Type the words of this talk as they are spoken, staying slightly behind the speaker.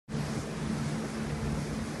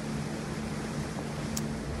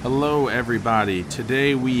Hello everybody,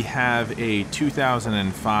 today we have a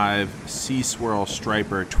 2005 Seaswirl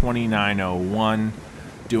Striper 2901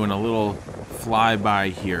 doing a little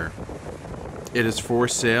flyby here. It is for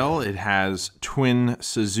sale. It has twin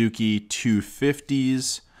Suzuki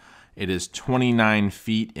 250s. It is 29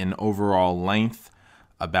 feet in overall length,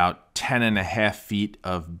 about 10.5 feet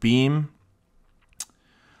of beam.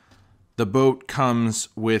 The boat comes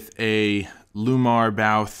with a Lumar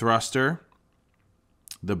bow thruster.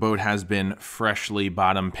 The boat has been freshly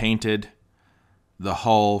bottom painted, the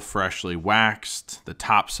hull freshly waxed, the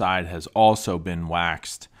top side has also been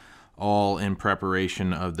waxed, all in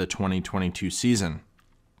preparation of the 2022 season.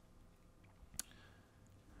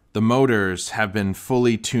 The motors have been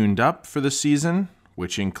fully tuned up for the season,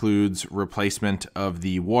 which includes replacement of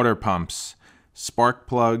the water pumps, spark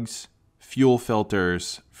plugs, fuel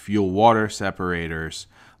filters, fuel water separators,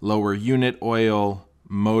 lower unit oil,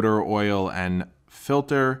 motor oil and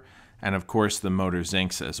filter, and of course the motor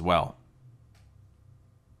zincs as well.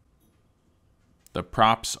 The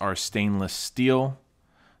props are stainless steel.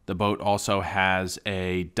 The boat also has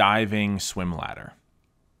a diving swim ladder.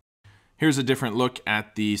 Here's a different look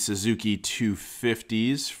at the Suzuki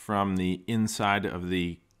 250s from the inside of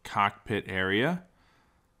the cockpit area.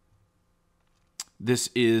 This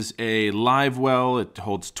is a live well. It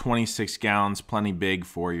holds 26 gallons, plenty big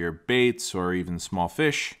for your baits or even small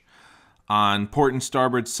fish. On port and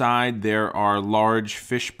starboard side, there are large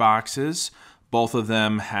fish boxes. Both of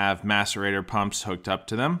them have macerator pumps hooked up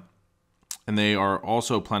to them. And they are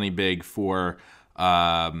also plenty big for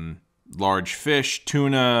large fish,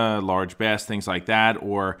 tuna, large bass, things like that,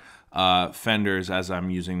 or fenders as I'm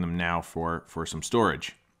using them now for some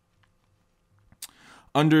storage.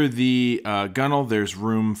 Under the gunnel, there's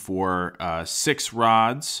room for 6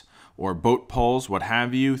 rods or boat poles, what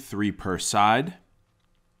have you, 3 per side.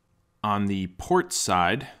 On the port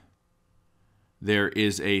side, there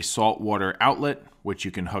is a saltwater outlet, which you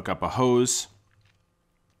can hook up a hose.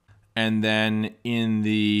 And then in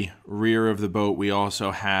the rear of the boat, we also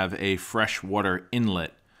have a freshwater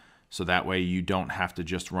inlet, so that way you don't have to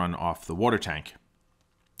just run off the water tank.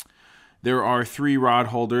 There are 3 rod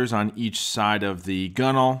holders on each side of the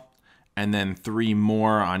gunnel, and then 3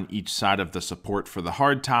 more on each side of the support for the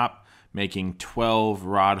hardtop, making 12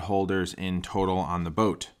 rod holders in total on the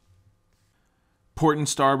boat. Port and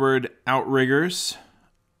starboard outriggers,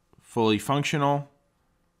 fully functional.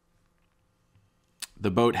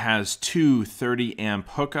 The boat has 2 30-amp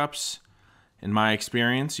hookups. In my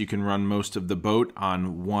experience, you can run most of the boat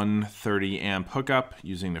on one 30-amp hookup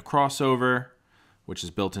using the crossover, which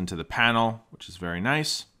is built into the panel, which is very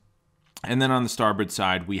nice. And then on the starboard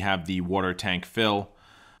side, we have the water tank fill,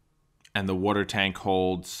 and the water tank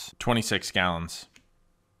holds 26 gallons.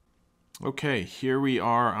 Okay, here we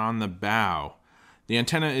are on the bow. The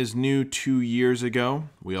antenna is new 2 years ago.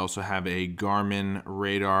 We also have a Garmin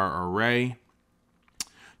radar array.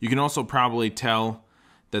 You can also probably tell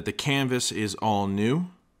that the canvas is all new.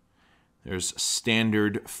 There's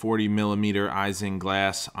standard 40mm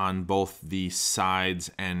isinglass on both the sides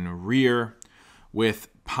and rear with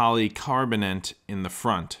polycarbonate in the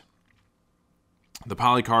front. The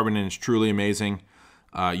polycarbonate is truly amazing.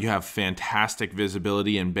 You have fantastic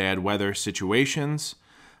visibility in bad weather situations.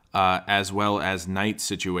 As well as night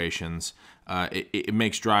situations. It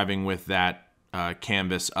makes driving with that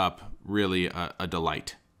canvas up really a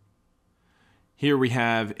delight. Here we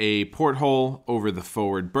have a porthole over the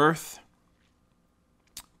forward berth.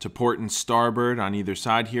 To port and starboard on either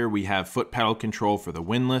side here, we have foot pedal control for the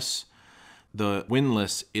windlass. The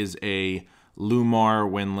windlass is a Lumar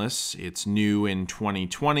windlass. It's new in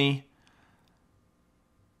 2020.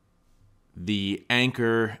 The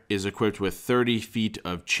anchor is equipped with 30 feet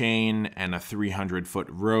of chain and a 300-foot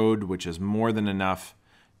rode, which is more than enough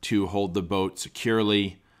to hold the boat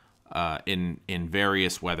securely in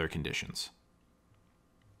various weather conditions.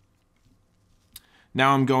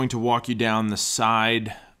 Now I'm going to walk you down the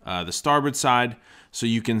side, the starboard side, so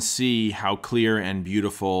you can see how clear and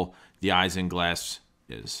beautiful the isinglass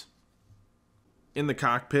is. In the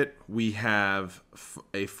cockpit, we have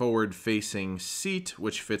a forward-facing seat,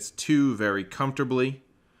 which fits 2 very comfortably.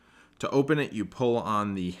 To open it, you pull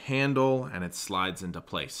on the handle, and it slides into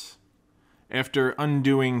place. After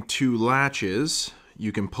undoing 2 latches,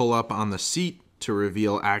 you can pull up on the seat to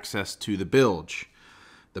reveal access to the bilge.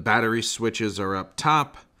 The battery switches are up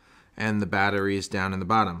top, and the batteries down in the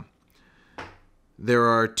bottom. There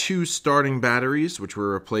are 2 starting batteries, which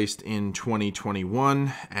were replaced in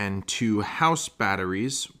 2021, and 2 house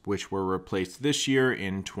batteries, which were replaced this year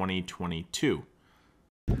in 2022.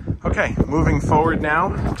 Okay, moving forward now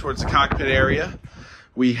towards the cockpit area.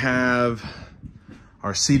 We have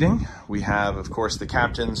our seating. We have, of course, the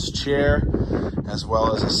captain's chair, as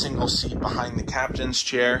well as a single seat behind the captain's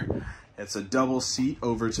chair. It's a double seat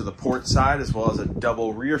over to the port side, as well as a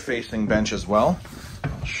double rear-facing bench as well.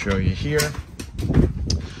 I'll show you here.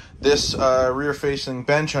 This rear-facing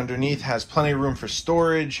bench underneath has plenty of room for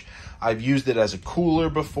storage. I've used it as a cooler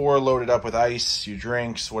before, loaded up with ice, your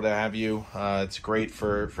drinks, what have you. It's great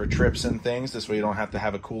for trips and things. This way you don't have to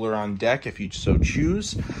have a cooler on deck if you so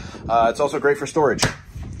choose. It's also great for storage.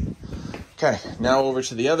 Okay, now over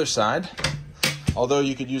to the other side. Although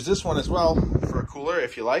you could use this one as well for a cooler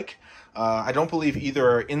if you like. I don't believe either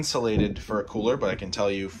are insulated for a cooler, but I can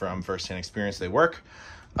tell you from firsthand experience they work.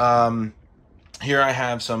 Here I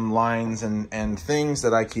have some lines and things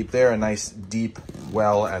that I keep there, a nice deep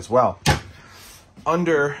well as well.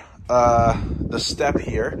 Under the step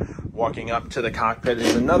here, walking up to the cockpit,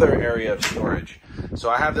 is another area of storage. So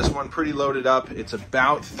I have this one pretty loaded up. It's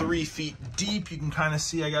about 3 feet deep. You can kind of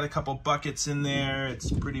see I got a couple buckets in there.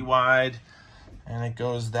 It's pretty wide, and it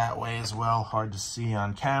goes that way as well. Hard to see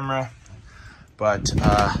on camera, but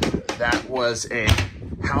that was a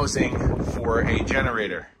housing for a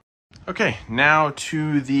generator. Okay, now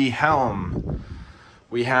to the helm.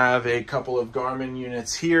 We have a couple of Garmin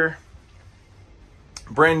units here.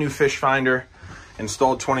 Brand new fish finder,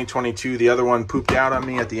 installed 2022. The other one pooped out on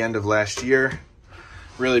me at the end of last year.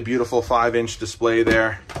 Really beautiful 5-inch display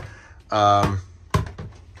there.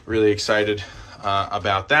 Really excited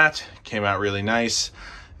about that. Came out really nice.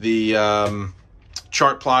 The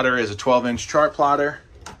chart plotter is a 12-inch chart plotter,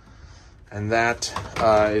 and that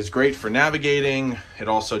is great for navigating. It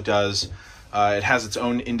also does, it has its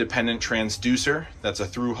own independent transducer. That's a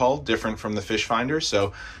through hull, different from the fish finder.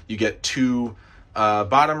 So you get 2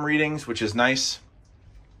 bottom readings, which is nice.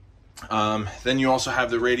 Then you also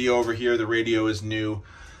have the radio over here. The radio is new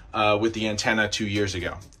with the antenna 2 years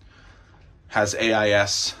ago. Has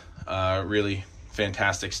AIS, really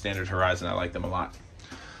fantastic standard horizon. I like them a lot.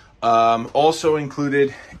 Also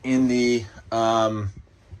included in the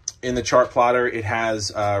chart plotter, it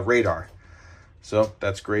has radar. So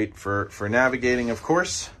that's great for navigating, of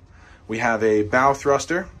course. We have a bow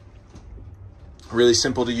thruster. Really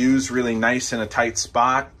simple to use, really nice in a tight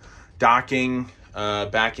spot. Docking,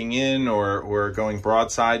 backing in, or going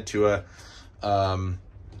broadside to a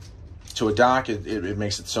dock, it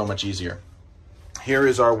makes it so much easier. Here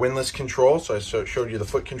is our windlass control. So I showed you the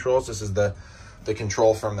foot controls. This is the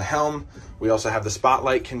control from the helm. We also have the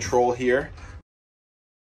spotlight control here.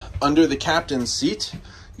 Under the captain's seat,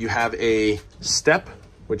 you have a step,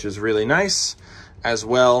 which is really nice, as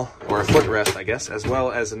well, or a footrest, I guess, as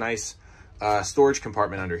well as a nice storage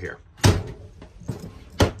compartment under here.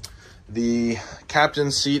 The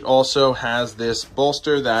captain's seat also has this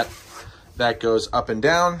bolster that goes up and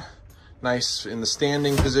down. Nice in the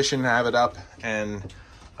standing position to have it up, and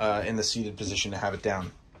in the seated position to have it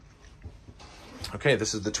down. Okay,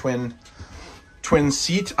 this is the twin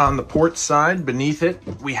seat on the port side. Beneath it,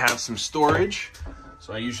 we have some storage.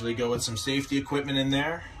 So I usually go with some safety equipment in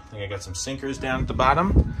there. I think I got some sinkers down at the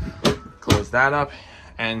bottom. Close that up.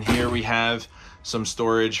 And here we have some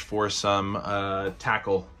storage for some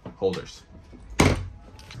tackle holders.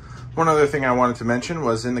 One other thing I wanted to mention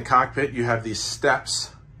was in the cockpit, you have these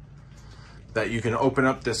steps that you can open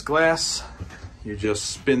up this glass. You just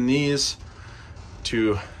spin these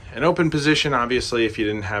to an open position, obviously, if you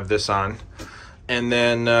didn't have this on. And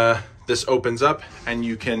then this opens up and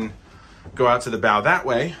you can go out to the bow that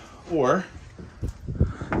way, or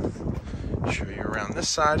show you around this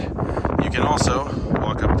side. You can also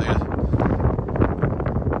walk up the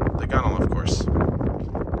gunnel, of course.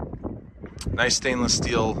 Nice stainless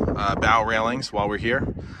steel bow railings while we're here.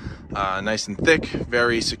 Nice and thick,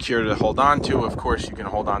 very secure to hold on to. Of course, you can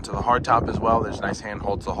hold on to the hardtop as well. There's nice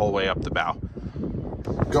handholds the whole way up the bow.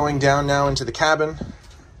 Going down now into the cabin.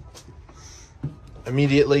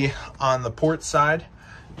 Immediately on the port side,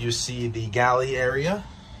 you see the galley area,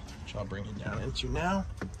 which I'll bring you down into now.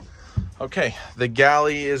 Okay, the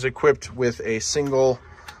galley is equipped with a single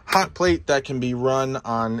hot plate that can be run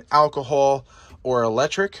on alcohol or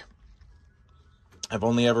electric. I've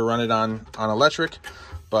only ever run it on electric,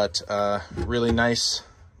 but really nice,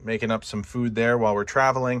 making up some food there while we're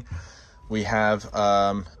traveling. We have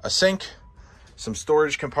a sink, some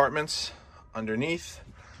storage compartments underneath,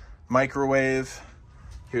 microwave.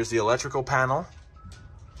 Here's the electrical panel.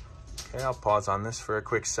 Okay, I'll pause on this for a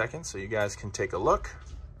quick second so you guys can take a look.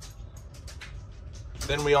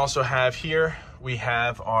 Then we also have here, we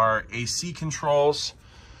have our AC controls,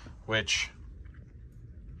 which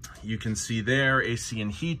you can see there, AC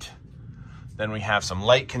and heat. Then we have some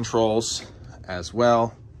light controls as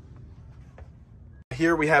well.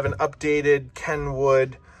 here we have an updated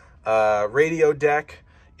Kenwood radio deck.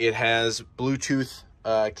 It has Bluetooth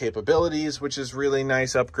capabilities, which is really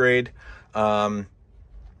nice upgrade. I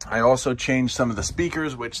also changed some of the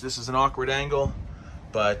speakers, which this is an awkward angle,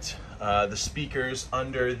 but the speakers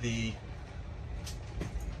under the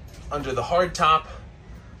hardtop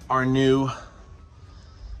are new.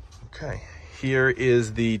 Okay, here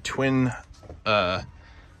is the twin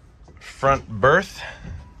front berth.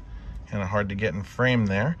 Kind of hard to get in frame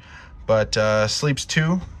there, but sleeps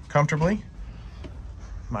two comfortably.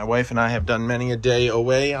 My wife and I have done many a day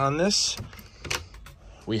away on this.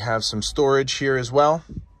 We have some storage here as well.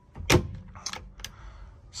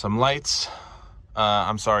 Some lights,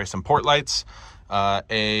 some port lights.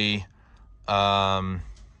 This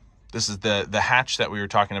is the hatch that we were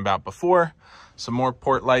talking about before. Some more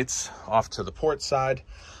port lights off to the port side.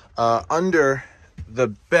 Under the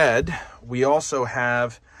bed, we also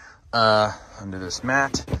have, under this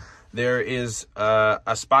mat, there is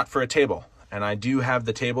a spot for a table. And I do have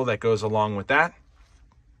the table that goes along with that.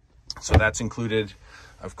 So that's included,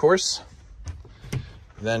 of course.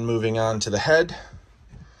 Then moving on to the head.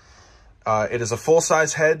 It is a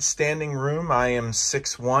full-size head, standing room. I am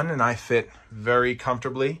 6'1", and I fit very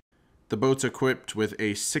comfortably. The boat's equipped with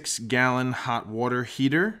a 6-gallon hot water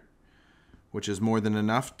heater, which is more than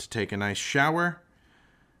enough to take a nice shower.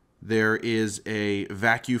 There is a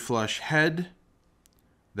vacuum flush head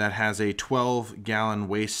that has a 12-gallon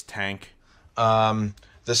waste tank.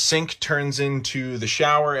 The sink turns into the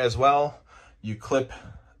shower as well. You clip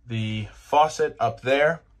the faucet up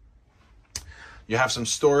there. You have some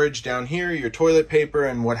storage down here, your toilet paper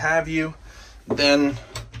and what have you. Then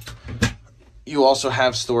you also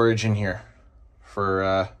have storage in here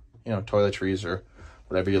for, toiletries or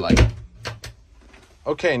whatever you like.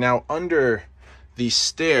 Okay, now under the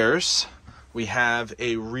stairs, we have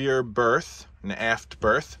a rear berth, an aft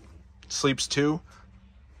berth. Sleeps two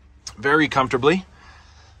very comfortably.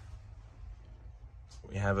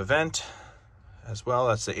 We have a vent as well.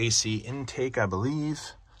 That's the AC intake, I believe.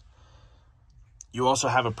 You also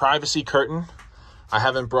have a privacy curtain. I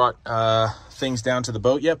haven't brought things down to the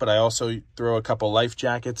boat yet, but I also throw a couple life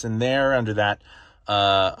jackets in there under that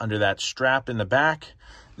strap in the back.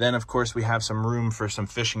 Then, of course, we have some room for some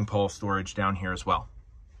fishing pole storage down here as well.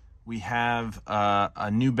 We have a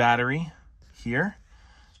new battery here,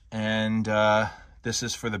 and this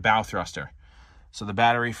is for the bow thruster. So the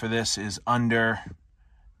battery for this is under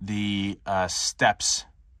the steps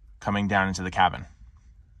coming down into the cabin.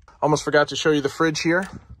 Almost forgot to show you the fridge here.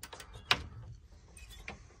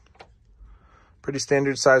 Pretty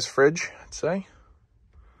standard size fridge, I'd say.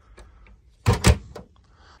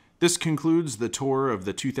 This concludes the tour of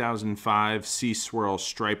the 2005 Seaswirl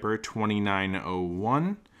Striper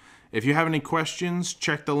 2901. If you have any questions,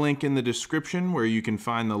 check the link in the description where you can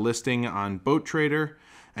find the listing on Boat Trader,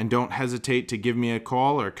 and don't hesitate to give me a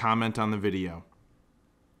call or comment on the video.